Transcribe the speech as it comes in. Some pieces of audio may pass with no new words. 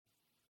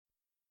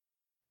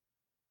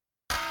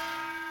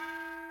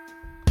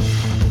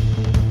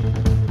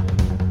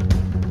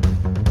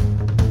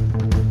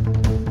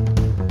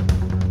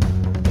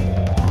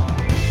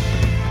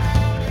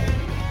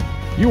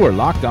You are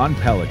Locked On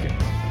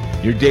Pelicans,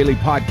 your daily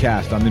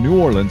podcast on the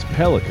New Orleans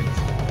Pelicans,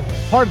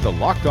 part of the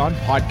Locked On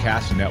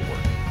Podcast Network,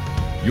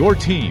 your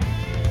team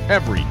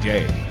every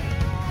day.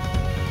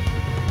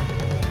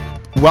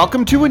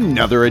 Welcome to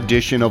another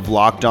edition of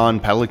Locked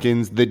On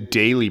Pelicans, the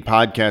daily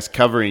podcast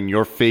covering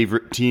your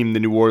favorite team, the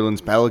New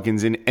Orleans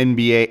Pelicans, and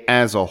NBA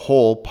as a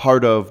whole,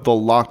 part of the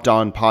Locked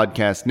On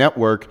Podcast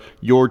Network,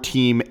 your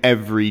team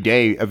every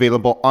day,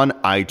 available on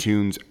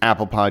iTunes,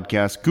 Apple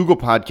Podcasts, Google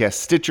Podcasts,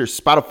 Stitcher,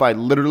 Spotify,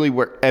 literally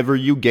wherever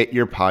you get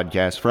your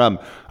podcasts from.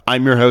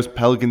 I'm your host,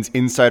 Pelicans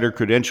Insider,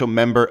 credential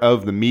member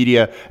of the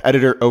media,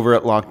 editor over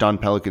at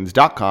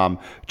LockedOnPelicans.com,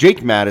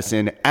 Jake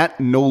Madison, at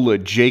NOLA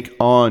Jake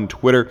on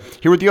Twitter.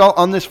 Here with you all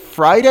on this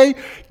Friday,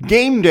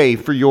 game day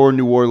for your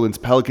New Orleans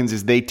Pelicans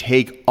as they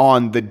take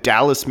on the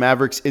Dallas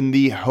Mavericks in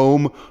the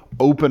home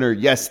opener.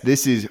 Yes,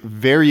 this is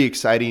very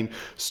exciting.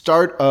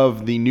 Start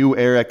of the new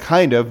era,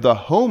 kind of the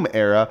home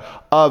era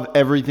of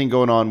everything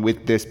going on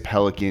with this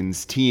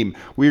Pelicans team.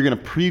 We are going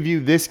to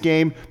preview this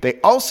game. They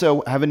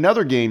also have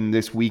another game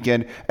this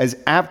weekend, as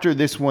after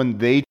this one,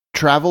 they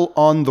travel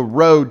on the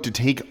road to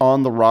take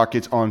on the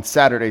Rockets on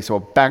Saturday. So a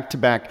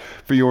back-to-back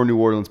for your New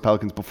Orleans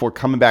Pelicans before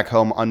coming back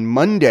home on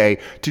Monday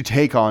to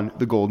take on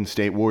the Golden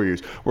State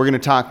Warriors. We're going to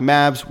talk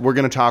Mavs. We're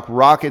going to talk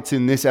Rockets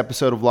in this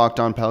episode of Locked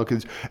On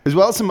Pelicans, as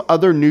well as some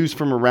other news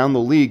from around the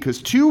league,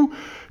 because two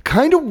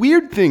kind of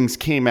weird things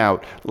came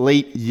out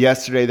late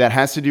yesterday that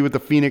has to do with the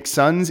Phoenix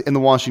Suns and the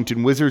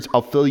Washington Wizards.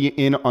 I'll fill you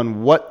in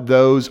on what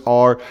those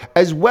are,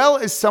 as well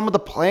as some of the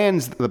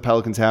plans that the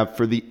Pelicans have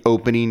for the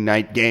opening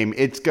night game.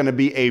 It's going to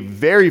be a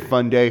very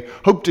fun day.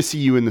 Hope to see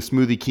you in the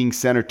Smoothie King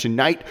Center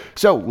tonight.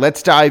 So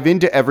let's dive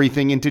into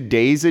everything in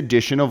today's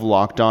edition of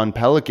Locked On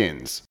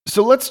Pelicans.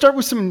 So let's start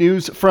with some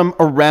news from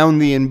around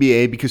the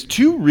NBA, because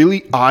two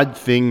really odd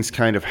things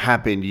kind of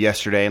happened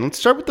yesterday. And let's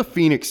start with the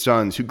Phoenix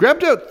Suns, who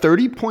grabbed a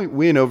 30-point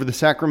win over the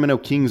Sacramento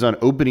Kings on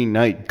opening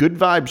night. Good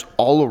vibes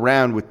all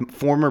around with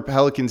former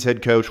Pelicans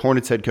head coach,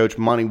 Hornets head coach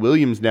Monty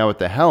Williams now at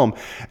the helm.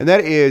 And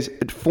that is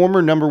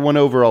former number one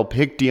overall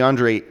pick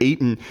DeAndre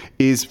Ayton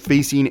is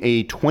facing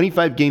a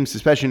 25-game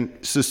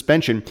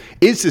suspension,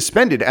 is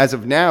suspended as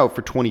of now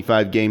for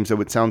 25 games, though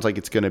it sounds like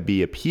it's going to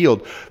be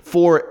appealed,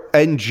 for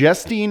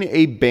ingesting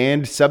a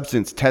banned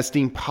substance,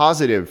 testing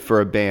positive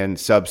for a banned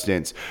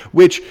substance,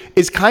 which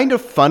is kind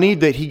of funny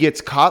that he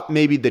gets caught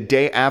maybe the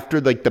day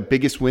after like the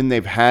biggest win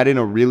they've had in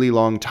a really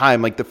long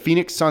time. Like the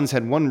Phoenix Suns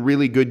had one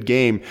really good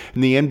game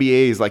and the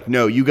NBA is like,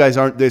 no, you guys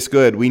aren't this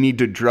good. We need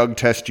to drug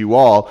test you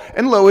all.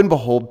 And lo and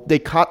behold, they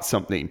caught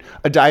something,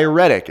 a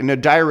diuretic. And a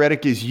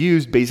diuretic is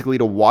used basically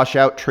to wash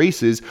out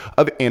traces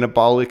of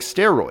anabolic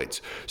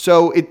steroids.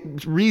 So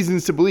it's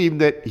reasons to believe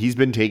that he's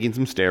been taking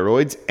some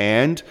steroids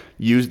and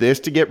used this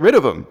to get rid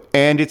of them.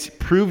 And it's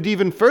proved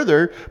even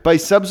further by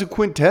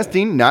subsequent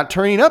testing not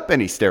turning up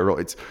any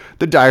steroids.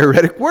 The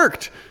diuretic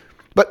worked.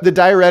 But the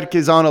diuretic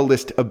is on a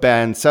list of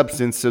banned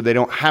substances, so they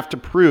don't have to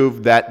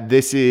prove that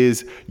this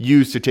is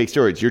used to take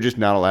steroids. You're just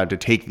not allowed to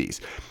take these.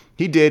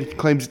 He did,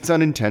 claims it's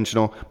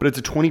unintentional, but it's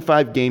a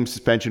 25-game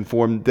suspension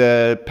for him.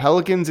 The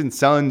Pelicans and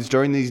Suns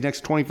during these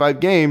next 25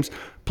 games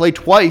play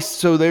twice,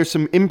 so there's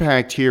some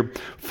impact here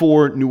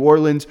for New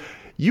Orleans.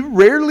 You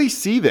rarely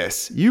see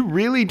this. You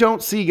really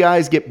don't see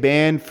guys get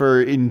banned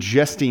for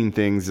ingesting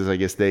things, as I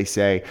guess they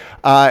say.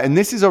 And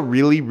this is a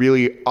really,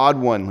 really odd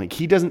one. Like,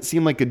 he doesn't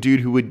seem like a dude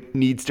who would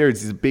need steroids.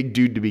 He's a big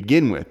dude to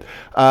begin with.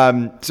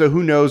 So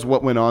who knows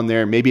what went on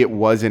there. Maybe it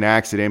was an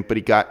accident, but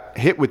he got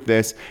hit with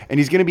this, and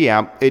he's going to be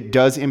out. It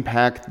does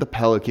impact the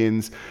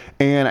Pelicans.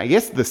 And I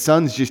guess the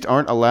Suns just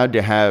aren't allowed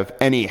to have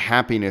any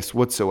happiness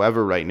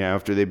whatsoever right now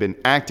after they've been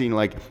acting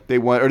like they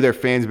won, or their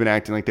fans have been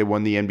acting like they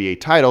won the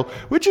NBA title,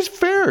 which is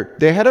fair.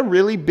 They had a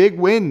really big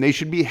win. They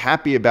should be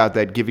happy about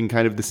that, given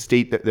kind of the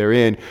state that they're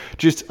in.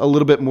 Just a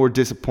little bit more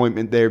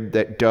disappointment there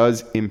that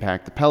does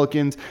impact the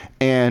Pelicans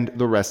and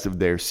the rest of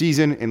their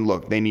season. And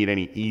look, they need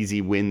any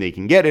easy win they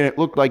can get. And it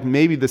looked like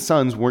maybe the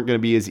Suns weren't going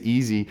to be as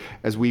easy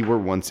as we were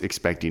once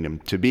expecting them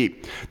to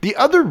be. The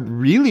other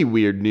really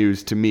weird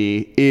news to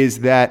me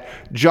is that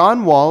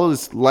John Wall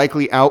is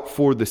likely out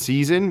for the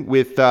season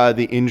with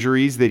the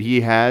injuries that he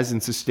has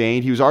and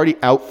sustained. He was already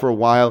out for a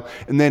while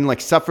and then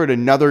suffered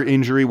another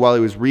injury while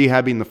he was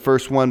rehabbing the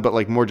first one,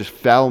 but more just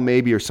fell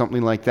maybe or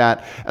something like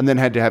that, and then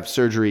had to have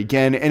surgery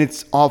again. And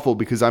it's awful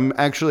because I'm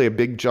actually a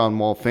big John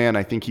Wall fan.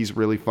 I think he's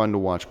really fun to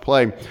watch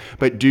play,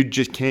 but dude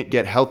just can't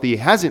get healthy. He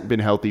hasn't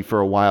been healthy for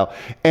a while,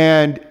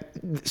 and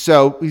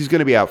so he's going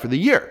to be out for the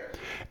year.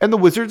 And the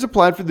Wizards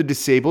applied for the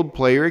disabled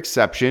player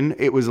exception.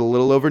 It was a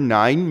little over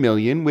 $9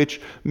 million,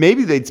 which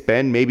maybe they'd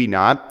spend, maybe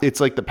not.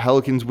 It's like the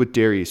Pelicans with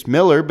Darius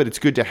Miller, but it's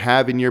good to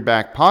have in your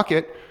back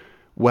pocket.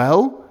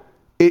 Well,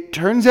 it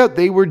turns out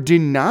they were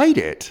denied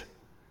it.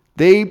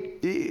 The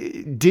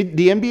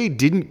NBA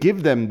didn't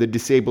give them the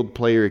disabled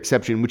player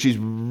exception, which is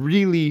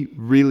really,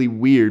 really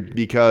weird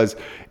because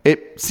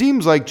it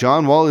seems like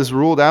John Wall is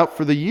ruled out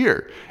for the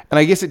year. And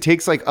I guess it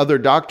takes other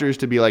doctors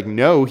to be like,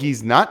 no,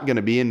 he's not going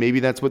to be. And maybe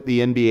that's what the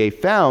NBA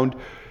found.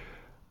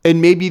 And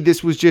maybe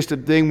this was just a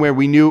thing where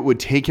we knew it would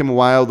take him a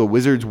while. The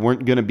Wizards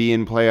weren't going to be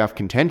in playoff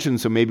contention,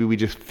 so maybe we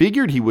just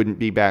figured he wouldn't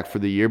be back for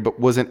the year, but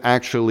wasn't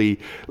actually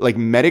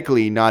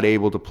medically not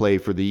able to play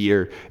for the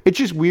year. It's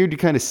just weird to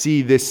kind of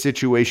see this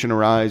situation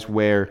arise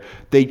where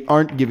they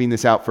aren't giving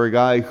this out for a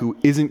guy who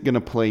isn't going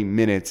to play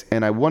minutes.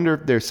 And I wonder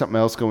if there's something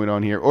else going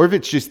on here, or if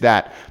it's just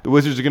that the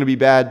Wizards are going to be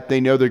bad. They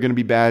know they're going to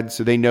be bad,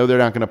 so they know they're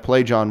not going to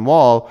play John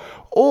Wall,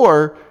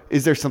 or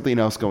is there something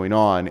else going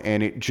on?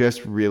 And it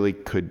just really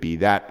could be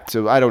that.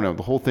 So I don't know.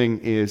 The whole thing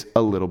is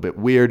a little bit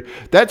weird.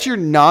 That's your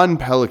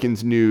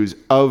non-Pelicans news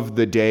of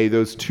the day.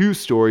 Those two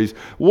stories.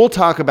 We'll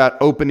talk about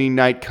opening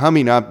night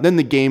coming up. Then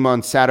the game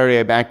on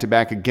Saturday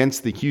back-to-back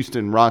against the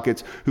Houston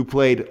Rockets, who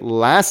played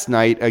last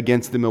night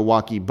against the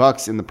Milwaukee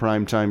Bucks in the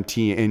primetime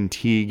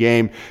TNT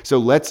game. So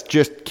let's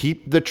just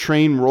keep the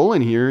train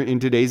rolling here in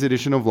today's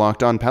edition of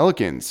Locked On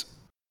Pelicans.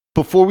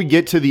 Before we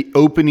get to the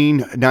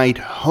opening night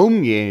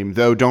home game,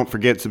 though, don't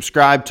forget,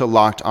 subscribe to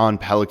Locked On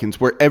Pelicans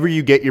wherever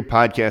you get your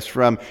podcast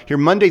from. Here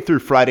Monday through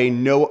Friday,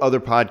 no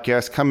other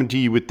podcast coming to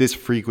you with this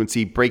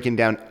frequency, breaking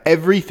down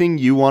everything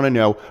you want to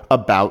know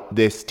about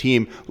this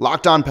team.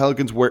 Locked On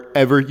Pelicans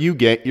wherever you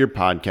get your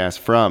podcast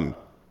from.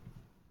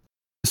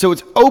 So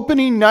it's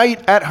opening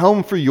night at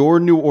home for your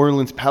New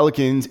Orleans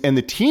Pelicans, and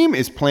the team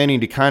is planning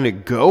to kind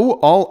of go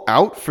all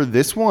out for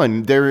this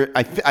one.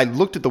 I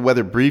looked at the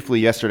weather briefly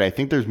yesterday. I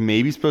think there's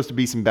maybe supposed to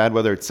be some bad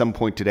weather at some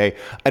point today.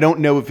 I don't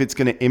know if it's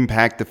going to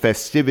impact the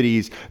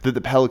festivities that the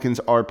Pelicans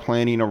are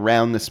planning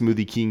around the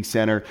Smoothie King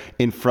Center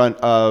in front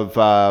of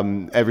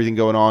everything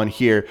going on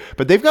here.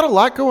 But they've got a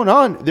lot going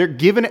on. They're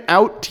giving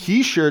out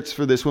t-shirts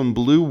for this one.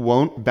 Blue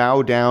Won't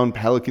Bow Down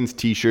Pelicans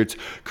t-shirts,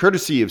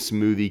 courtesy of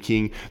Smoothie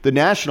King. The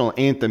national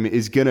anthem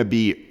is going to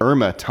be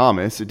Irma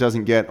Thomas. It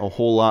doesn't get a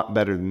whole lot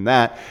better than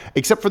that,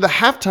 except for the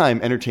halftime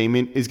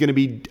entertainment is going to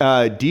be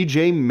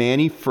DJ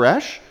Manny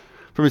Fresh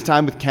from his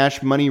time with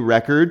Cash Money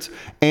Records,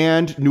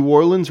 and New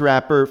Orleans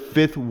rapper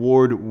Fifth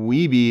Ward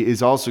Weebie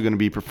is also going to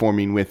be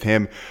performing with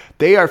him.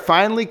 They are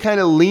finally kind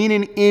of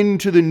leaning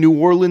into the New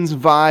Orleans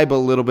vibe a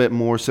little bit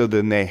more so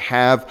than they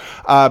have.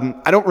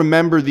 I don't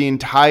remember the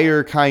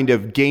entire kind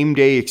of game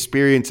day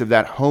experience of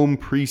that home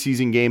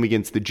preseason game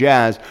against the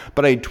Jazz,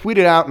 but I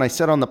tweeted out and I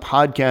said on the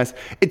podcast,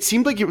 it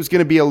seemed like it was going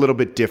to be a little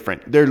bit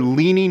different. They're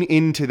leaning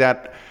into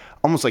that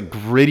almost like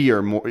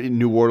grittier, more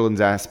New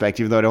Orleans aspect,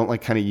 even though I don't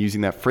like kind of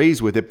using that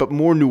phrase with it, but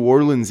more New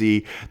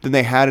Orleans-y than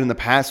they had in the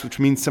past, which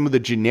means some of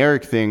the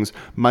generic things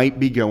might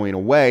be going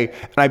away.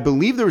 And I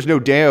believe there was no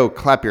Deo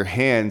clap your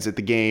hands at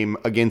the game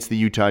against the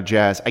Utah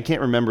Jazz. I can't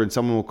remember, and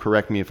someone will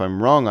correct me if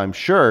I'm wrong, I'm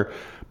sure.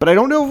 But I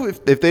don't know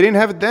if they didn't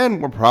have it then,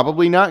 we're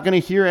probably not going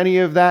to hear any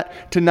of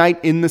that tonight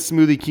in the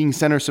Smoothie King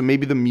Center. So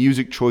maybe the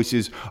music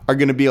choices are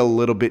going to be a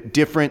little bit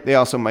different. They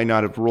also might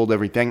not have rolled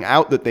everything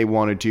out that they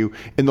wanted to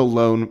in the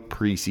lone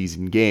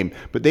preseason game.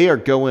 But they are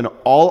going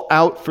all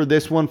out for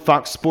this one.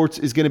 Fox Sports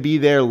is going to be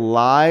there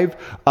live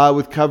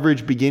with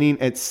coverage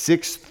beginning at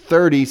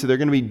 6:30. So they're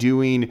going to be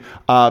doing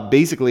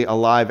basically a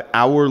live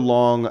hour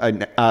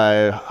and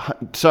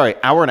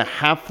a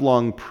half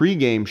long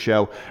pregame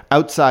show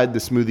outside the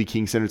Smoothie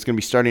King Center. It's going to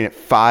be starting at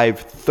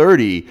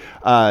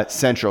 5:30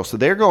 Central. So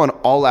they're going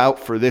all out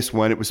for this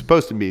one. It was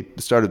supposed to be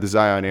the start of the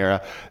Zion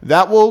era.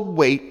 That will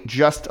wait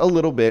just a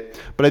little bit,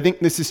 but I think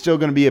this is still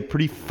going to be a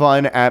pretty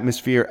fun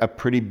atmosphere, a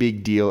pretty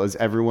big deal, as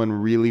everyone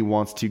really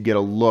wants to get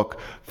a look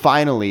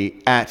finally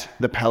at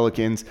the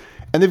Pelicans.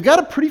 And they've got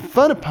a pretty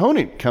fun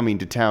opponent coming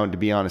to town, to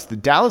be honest. The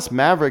Dallas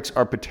Mavericks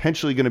are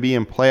potentially going to be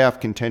in playoff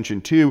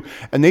contention too,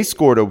 and they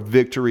scored a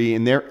victory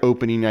in their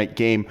opening night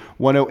game,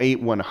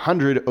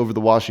 108-100 over the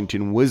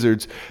Washington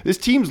Wizards. This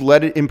team's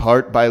led in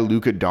part by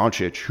Luka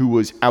Doncic, who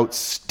was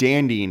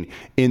outstanding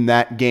in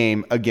that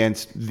game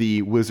against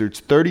the Wizards.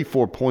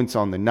 34 points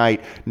on the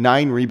night,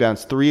 9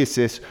 rebounds, 3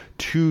 assists,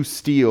 2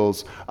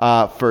 steals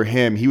for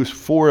him. He was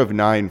 4 of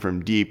 9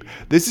 from deep.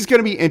 This is going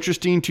to be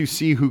interesting to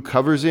see who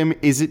covers him.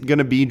 Is it going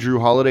to be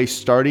Drew Holiday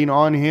starting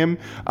on him,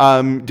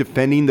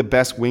 defending the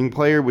best wing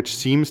player, which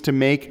seems to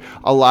make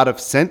a lot of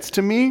sense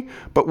to me?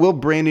 But will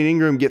Brandon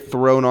Ingram get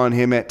thrown on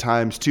him at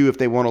times too if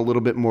they want a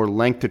little bit more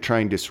length to try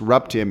and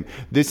disrupt him?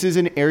 This is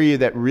an area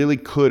that really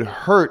could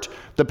hurt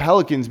the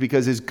Pelicans,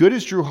 because as good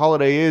as Drew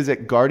Holiday is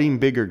at guarding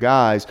bigger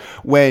guys,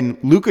 when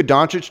Luka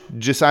Doncic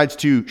decides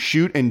to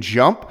shoot and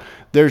jump,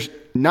 there's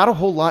not a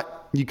whole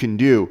lot you can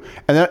do.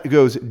 And that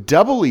goes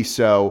doubly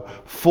so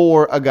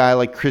for a guy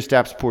like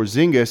Kristaps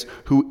Porzingis,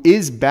 who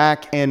is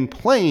back and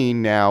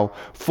playing now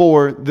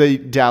for the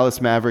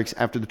Dallas Mavericks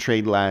after the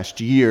trade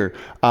last year,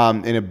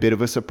 in a bit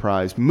of a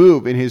surprise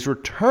move. In his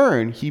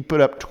return, he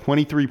put up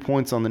 23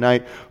 points on the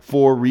night,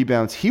 4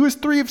 rebounds. He was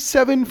 3 of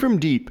 7 from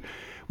deep.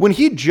 When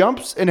he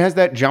jumps and has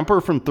that jumper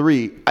from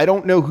 3, I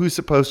don't know who's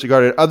supposed to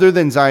guard it other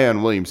than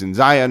Zion Williamson.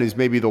 Zion is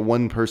maybe the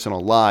one person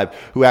alive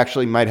who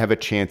actually might have a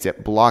chance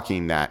at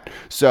blocking that.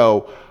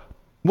 So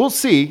We'll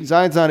see.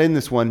 Zion's not in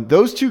this one.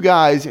 Those two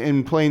guys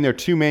in playing their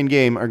two-man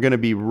game are going to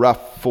be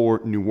rough for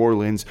New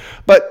Orleans.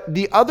 But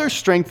the other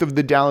strength of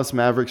the Dallas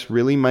Mavericks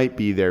really might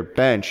be their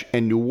bench,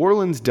 and New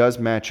Orleans does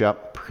match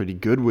up pretty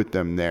good with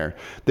them there.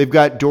 They've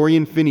got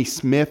Dorian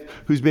Finney-Smith,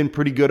 who's been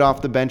pretty good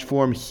off the bench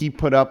for him. He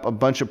put up a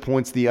bunch of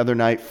points the other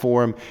night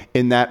for him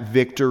in that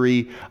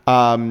victory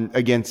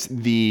against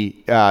the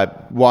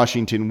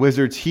Washington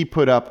Wizards. He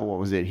put up,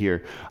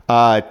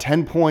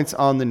 10 points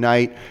on the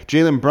night.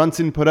 Jalen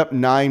Brunson put up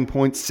 9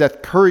 points.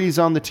 Seth Curry's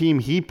on the team.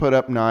 He put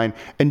up 9.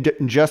 And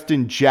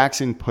Justin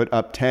Jackson put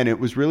up 10. It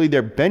was really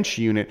their bench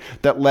unit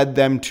that led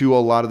them to a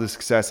lot of the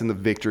success and the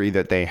victory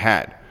that they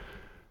had.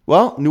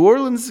 Well, New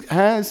Orleans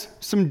has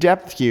some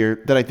depth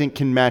here that I think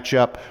can match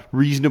up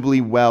reasonably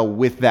well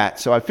with that.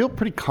 So I feel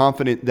pretty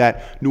confident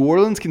that New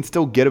Orleans can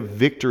still get a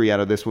victory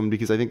out of this one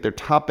because I think their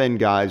top-end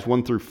guys,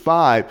 1 through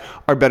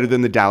 5, are better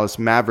than the Dallas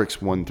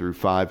Mavericks 1 through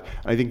 5.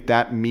 I think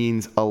that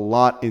means a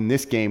lot in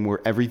this game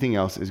where everything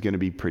else is going to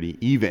be pretty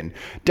even.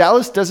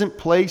 Dallas doesn't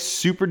play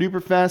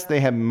super-duper fast. They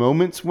have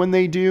moments when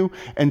they do,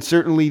 and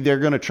certainly they're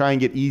going to try and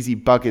get easy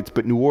buckets,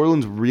 but New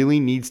Orleans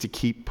really needs to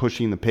keep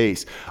pushing the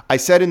pace. I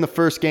said in the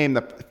first game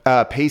that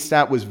pace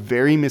stat was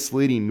very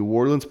misleading. New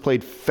Orleans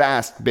played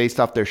fast based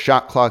off their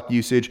shot clock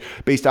usage,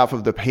 based off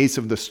of the pace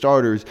of the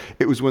starters.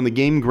 It was when the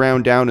game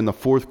ground down in the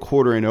fourth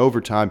quarter in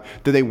overtime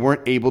that they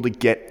weren't able to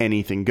get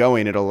anything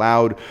going. It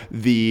allowed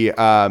the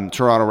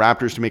Toronto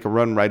Raptors to make a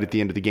run right at the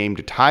end of the game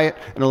to tie it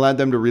and allowed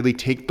them to really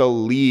take the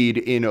lead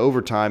in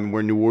overtime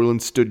where New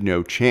Orleans stood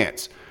no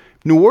chance.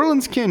 New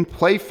Orleans can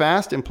play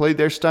fast and play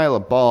their style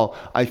of ball.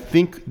 I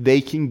think they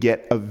can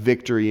get a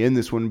victory in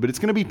this one, but it's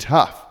going to be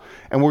tough.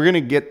 And we're going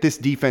to get this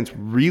defense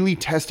really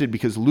tested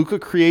because Luka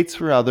creates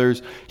for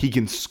others. He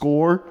can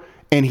score,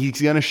 and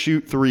he's going to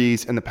shoot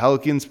threes. And the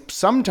Pelicans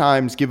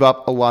sometimes give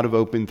up a lot of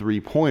open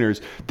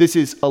three-pointers. This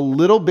is a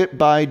little bit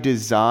by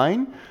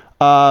design.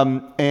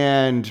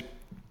 And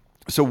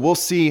so we'll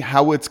see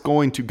how it's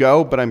going to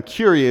go. But I'm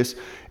curious.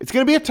 It's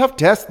going to be a tough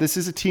test. This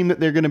is a team that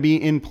they're going to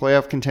be in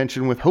playoff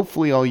contention with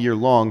hopefully all year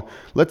long.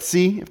 Let's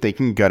see if they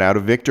can gut out a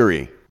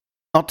victory.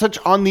 I'll touch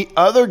on the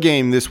other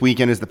game this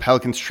weekend as the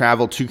Pelicans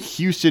travel to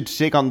Houston to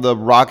take on the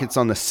Rockets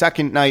on the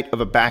second night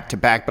of a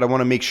back-to-back, but I want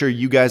to make sure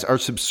you guys are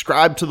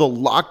subscribed to the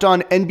Locked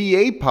On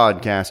NBA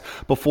podcast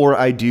before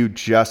I do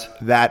just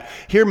that.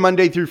 Here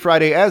Monday through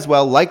Friday as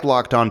well, like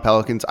Locked On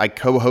Pelicans, I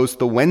co-host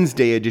the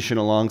Wednesday edition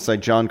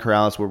alongside John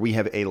Corrales, where we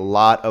have a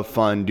lot of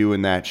fun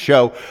doing that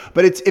show.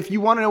 But it's if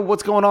you want to know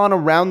what's going on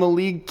around the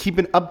league,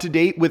 keeping up to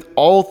date with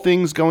all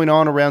things going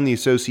on around the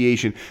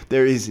association,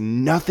 there is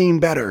nothing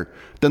better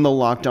than the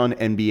Locked On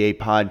NBA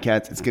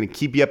podcast. It's going to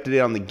keep you up to date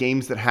on the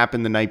games that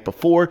happened the night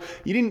before.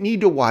 You didn't need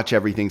to watch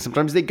everything.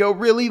 Sometimes they go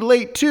really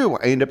late too.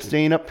 I end up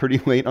staying up pretty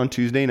late on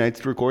Tuesday nights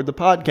to record the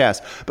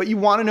podcast. But you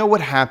want to know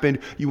what happened.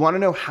 You want to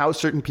know how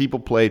certain people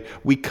played.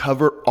 We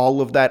cover all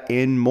of that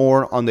and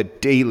more on the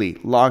daily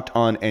Locked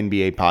On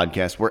NBA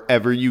podcast,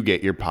 wherever you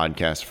get your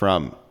podcasts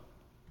from.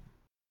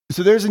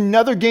 So there's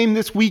another game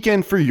this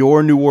weekend for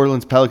your New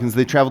Orleans Pelicans.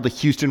 They traveled to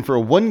Houston for a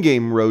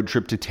one-game road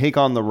trip to take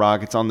on the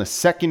Rockets on the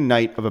second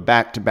night of a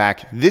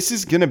back-to-back. This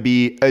is going to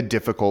be a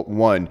difficult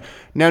one.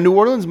 Now, New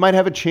Orleans might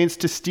have a chance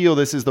to steal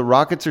this as the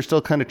Rockets are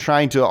still kind of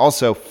trying to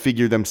also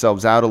figure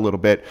themselves out a little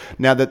bit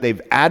now that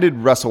they've added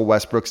Russell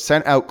Westbrook,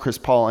 sent out Chris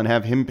Paul, and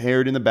have him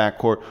paired in the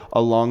backcourt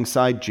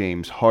alongside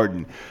James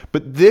Harden.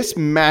 But this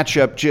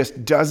matchup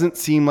just doesn't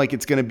seem like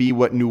it's going to be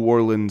what New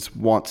Orleans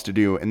wants to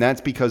do, and that's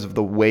because of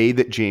the way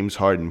that James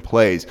Harden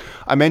plays.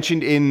 I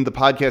mentioned in the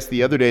podcast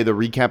the other day, the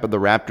recap of the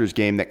Raptors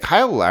game, that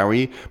Kyle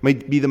Lowry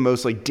might be the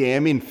most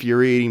damn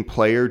infuriating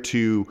player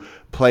to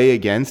play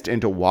against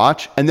and to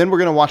watch. And then we're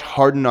going to watch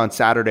Harden on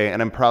Saturday,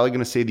 and I'm probably going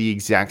to say the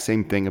exact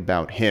same thing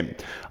about him.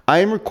 I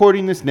am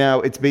recording this now.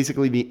 It's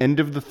basically the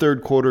end of the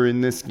third quarter in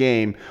this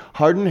game.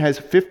 Harden has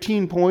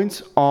 15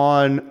 points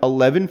on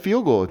 11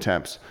 field goal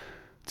attempts.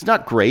 It's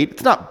not great.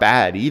 It's not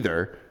bad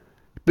either.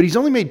 But he's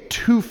only made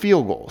 2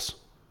 field goals.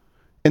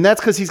 And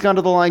that's because he's gone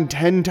to the line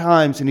 10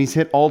 times and he's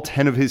hit all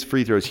 10 of his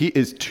free throws. He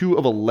is 2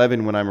 of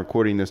 11 when I'm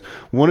recording this,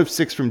 1 of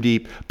 6 from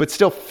deep, but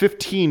still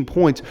 15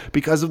 points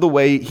because of the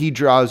way he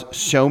draws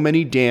so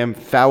many damn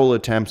foul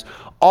attempts,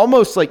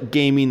 almost like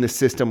gaming the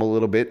system a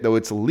little bit, though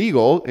it's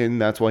legal, and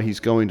that's why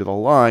he's going to the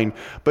line,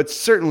 but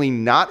certainly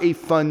not a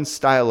fun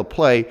style of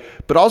play,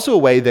 but also a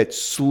way that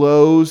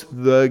slows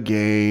the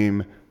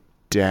game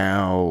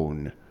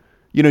down.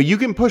 You know, you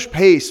can push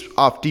pace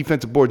off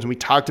defensive boards, and we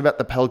talked about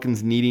the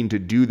Pelicans needing to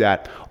do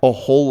that a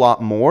whole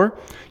lot more.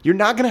 You're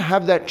not going to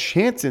have that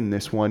chance in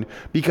this one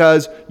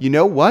because, you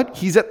know what?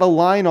 He's at the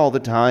line all the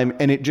time,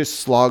 and it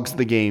just slogs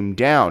the game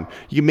down.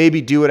 You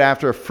maybe do it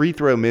after a free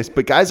throw miss,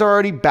 but guys are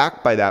already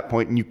back by that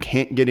point, and you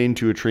can't get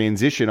into a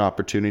transition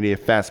opportunity, a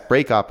fast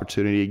break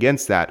opportunity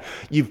against that.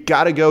 You've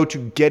got to go to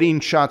getting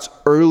shots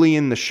early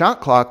in the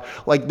shot clock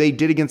like they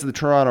did against the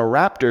Toronto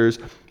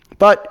Raptors.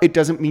 But it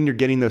doesn't mean you're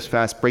getting those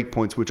fast break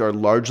points, which are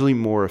largely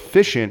more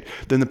efficient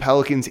than the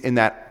Pelicans in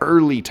that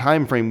early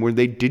time frame where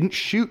they didn't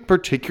shoot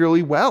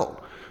particularly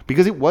well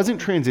because it wasn't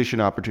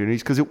transition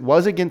opportunities, because it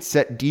was against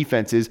set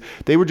defenses.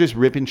 They were just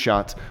ripping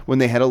shots when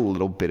they had a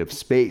little bit of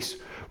space.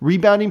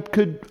 Rebounding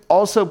could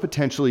also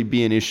potentially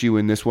be an issue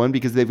in this one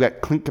because they've got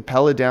Clint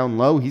Capella down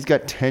low. He's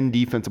got 10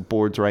 defensive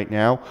boards right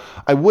now.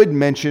 I would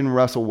mention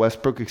Russell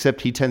Westbrook,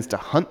 except he tends to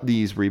hunt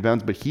these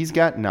rebounds, but he's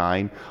got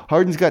 9.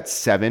 Harden's got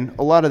 7.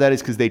 A lot of that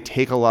is because they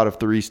take a lot of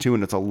threes too,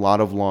 and it's a lot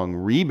of long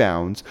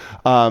rebounds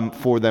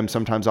for them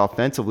sometimes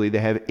offensively. They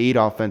have 8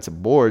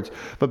 offensive boards,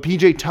 but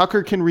PJ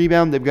Tucker can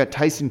rebound. They've got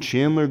Tyson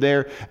Chandler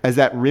there as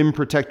that rim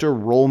protector,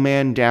 roll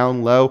man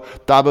down low.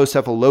 Thabo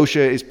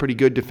Sefolosha is pretty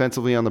good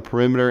defensively on the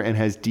perimeter and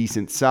has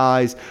decent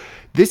size.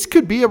 This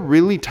could be a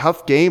really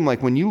tough game.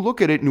 Like when you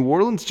look at it, New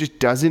Orleans just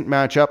doesn't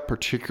match up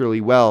particularly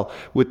well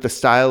with the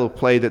style of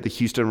play that the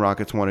Houston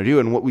Rockets want to do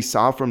and what we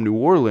saw from New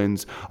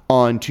Orleans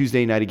on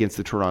Tuesday night against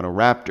the Toronto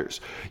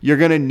Raptors. You're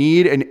going to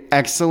need an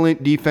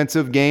excellent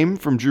defensive game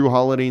from Jrue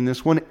Holiday in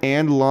this one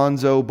and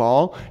Lonzo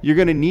Ball. You're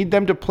going to need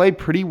them to play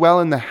pretty well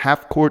in the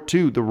half court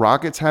too. The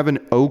Rockets have an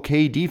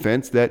okay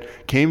defense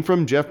that came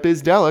from Jeff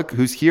Bzdelik,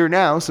 who's here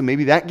now, so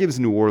maybe that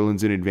gives New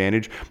Orleans an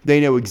advantage. They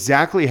know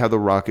exactly how the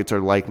Rockets are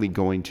likely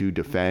going to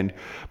defend,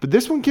 but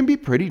this one can be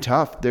pretty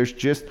tough. There's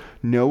just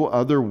no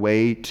other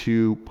way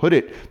to put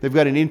it. They've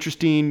got an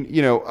interesting,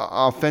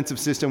 offensive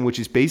system, which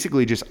is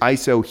basically just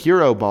ISO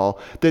hero ball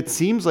that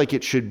seems like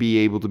it should be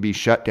able to be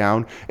shut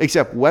down,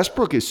 except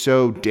Westbrook is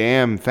so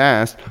damn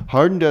fast.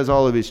 Harden does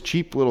all of his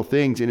cheap little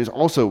things and is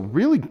also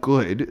really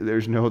good.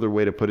 There's no other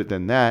way to put it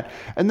than that.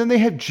 And then they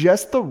have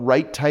just the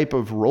right type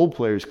of role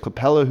players.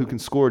 Capella, who can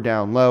score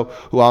down low,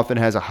 who often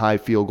has a high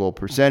field goal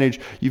percentage.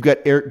 You've got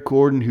Eric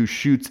Gordon, who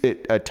shoots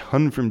it a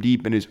ton from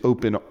deep and is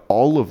open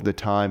all of the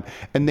time.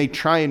 And they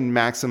try and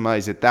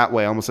maximize it that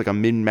way, almost like a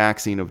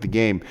min-maxing of the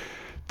game.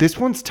 This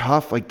one's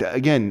tough.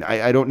 Again,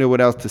 I don't know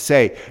what else to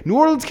say. New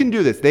Orleans can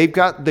do this. They've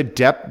got the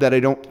depth that I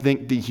don't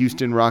think the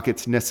Houston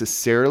Rockets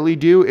necessarily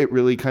do. It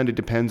really kind of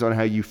depends on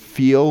how you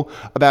feel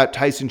about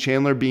Tyson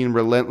Chandler being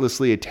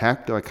relentlessly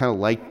attacked, though I kind of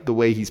like the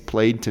way he's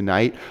played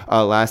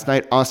last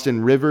night.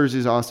 Austin Rivers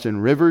is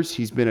Austin Rivers.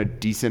 He's been a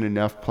decent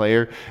enough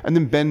player. And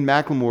then Ben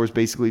McLemore is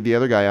basically the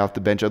other guy off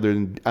the bench other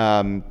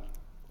than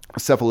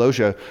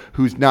Sefolosha,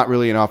 who's not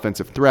really an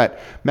offensive threat.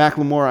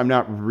 McLemore, I'm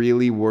not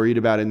really worried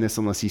about in this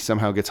unless he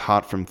somehow gets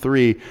hot from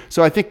 3.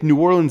 So I think New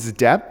Orleans'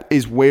 depth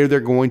is where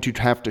they're going to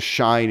have to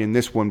shine in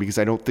this one because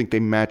I don't think they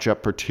match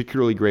up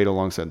particularly great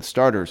alongside the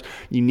starters.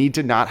 You need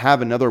to not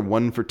have another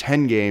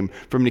 1-for-10 game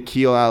from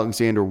Nickeil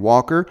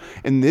Alexander-Walker.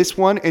 In this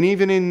one, and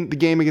even in the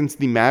game against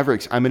the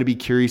Mavericks, I'm going to be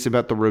curious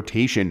about the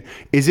rotation.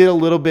 Is it a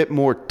little bit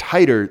more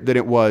tighter than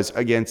it was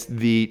against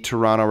the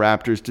Toronto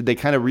Raptors? Did they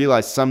kind of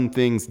realize some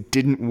things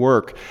didn't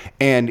work?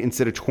 And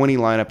instead of 20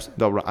 lineups,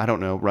 they'll,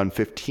 run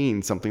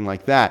 15, something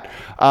like that.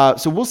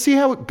 So we'll see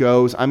how it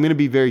goes. I'm going to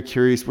be very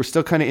curious. We're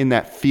still kind of in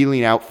that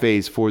feeling out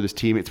phase for this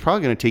team. It's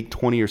probably going to take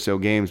 20 or so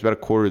games, about a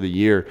quarter of the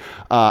year,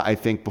 I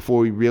think, before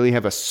we really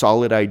have a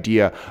solid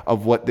idea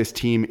of what this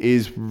team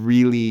is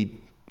really.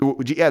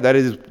 Yeah,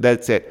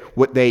 that's it.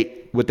 What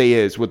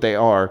they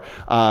are.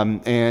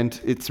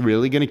 And it's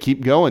really going to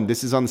keep going.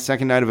 This is on the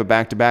second night of a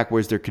back-to-back,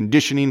 whereas they're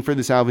conditioning for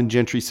this Alvin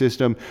Gentry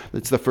system.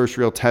 That's the first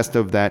real test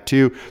of that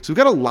too. So we've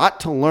got a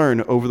lot to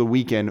learn over the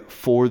weekend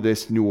for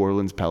this New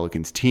Orleans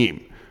Pelicans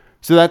team.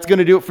 So that's going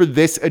to do it for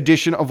this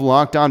edition of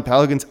Locked On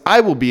Pelicans.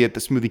 I will be at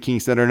the Smoothie King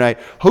Center tonight.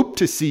 Hope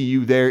to see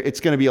you there. It's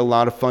going to be a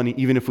lot of fun,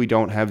 even if we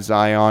don't have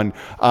Zion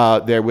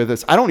there with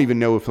us. I don't even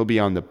know if he'll be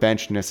on the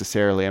bench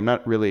necessarily. I'm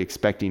not really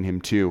expecting him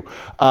to.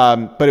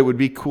 But it would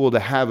be cool to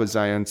have a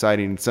Zion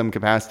sighting in some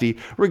capacity.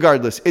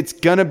 Regardless, it's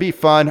going to be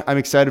fun. I'm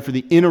excited for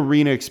the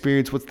in-arena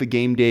experience. What's the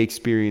game day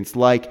experience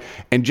like?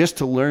 And just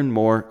to learn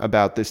more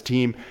about this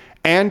team.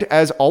 And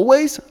as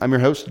always, I'm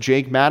your host,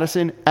 Jake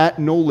Madison, at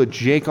NOLA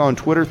Jake on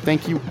Twitter.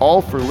 Thank you all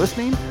for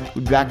listening.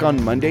 We'll be back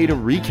on Monday to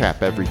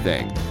recap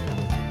everything.